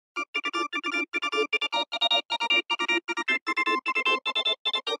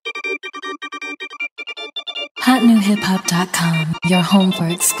HotNewHipHop.com, your home for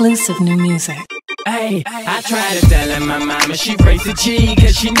exclusive new music. Hey, I try to tell her my mama she prays to G,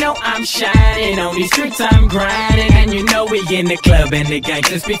 cause she know I'm shining. On these streets I'm grinding, and you know we in the club and the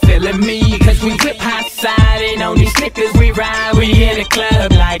gangsters be feeling me, cause we whip hot siding. On these sneakers we ride, we in the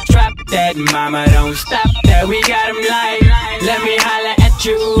club like drop that, mama don't stop that. We got 'em like, let me holla at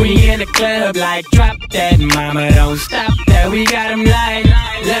you. We in the club like drop that, mama don't stop that. We got 'em like,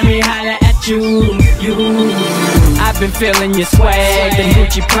 let me holla at you. I've been feeling your swag, the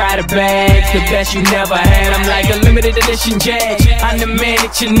Gucci Prada bags, the best you never had. I'm like a limited edition Jag, I'm the man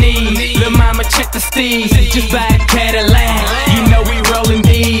that you need. Lil' mama check the steez, just buy a Cadillac. You know we rolling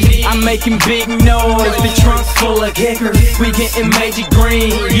these, I'm making big noise. The trunk's full of kickers, we getting Magic Green.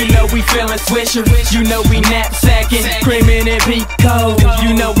 You know we feeling Swisher, you know we knapsacking, creaming and Pico.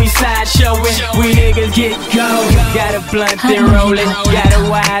 You know we side showing, we niggas get go. Got a blunt then roll it, got a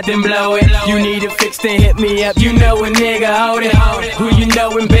wide then blow it. You need a fix then hit me up, you know a nigga hold it. Who you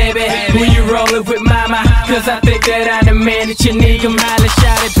knowin', baby? Who you rollin' with, mama? Cause I think that I'm the man that you need. Come holla,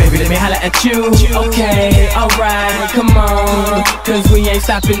 shout it, baby, let me holla at you. Okay, alright, come on, cause we ain't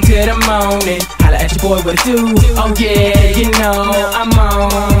stopping till the morning. Holla at your boy, what it do? Oh yeah, you know I'm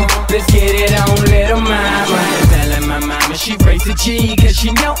on. Let's get it on, little mama. Tellin' my mama she prays to G, cause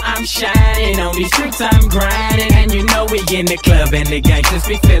she know I'm shining. On these streets I'm grinding, and you know we in the club and the gangsters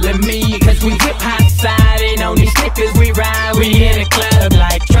be feeling me, cause we whip hot siding. On these sneakers we ride, we in the club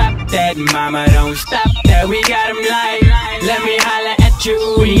like drop that, mama don't stop that. We got 'em like, let me holla at you.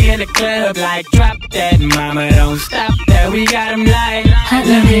 We in the club like drop that, mama don't stop that. We got 'em like,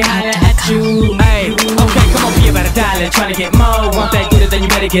 let me holla at you. Hey, okay, come on, be about $1, tryna get more. Want that gooder, then you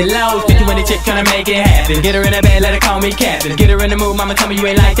better get low. Speak to any chick tryna make it happen. Get her in the bed, let her call me captain. Get her in the mood, mama tell me you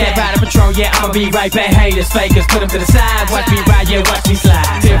ain't like that. Ride a Patron, yeah, I'ma be right back. Haters, fakers, put them to the side. Watch me ride, yeah, watch me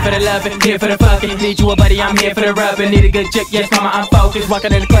slide. Here for the loving, here for the fucking. Need you a buddy, I'm here for the rubbing. Need a good chick, yes, mama, I'm focused.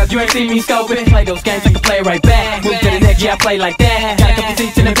 Walking in the club, you ain't see me scoping. Play those games, I can play right back. Move to the next, yeah, I play like that. Got a couple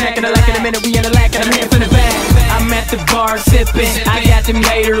seats in the back, and I like in a minute, we in the lack, and I'm here for the back. I'm at the bar sipping, I got them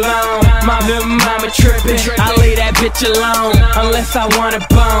later long. My little mama tripping, I leave that bitch alone, unless I want a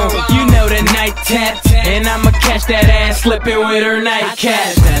bone. You know the night taps, and I'ma catch that ass slipping with her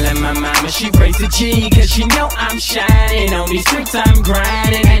nightcap. Tellin' my mama she prays to G, cause she know I'm shining. On these streets I'm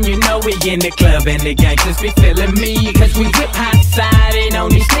grinding, and you know we in the club and the gangsters be feeling me, cause we whip hot siding. On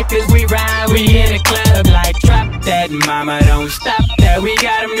these sneakers we ride, we in the club like drop that, mama don't stop that. We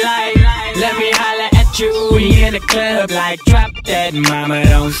got 'em like, let me holla at you. We in the club like drop that, mama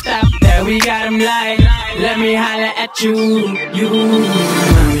don't stop that. We got 'em like, let me holla at you.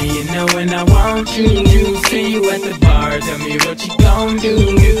 Mommy, you know when I want you. See you at the bar, tell me what you gon' do.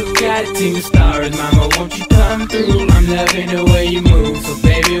 You got a team of stars, mama, won't you come through? I'm loving the way you move, so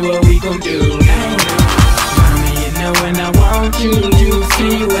baby, what we gon' do? Mommy, you know when I want you.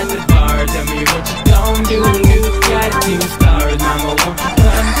 See you at the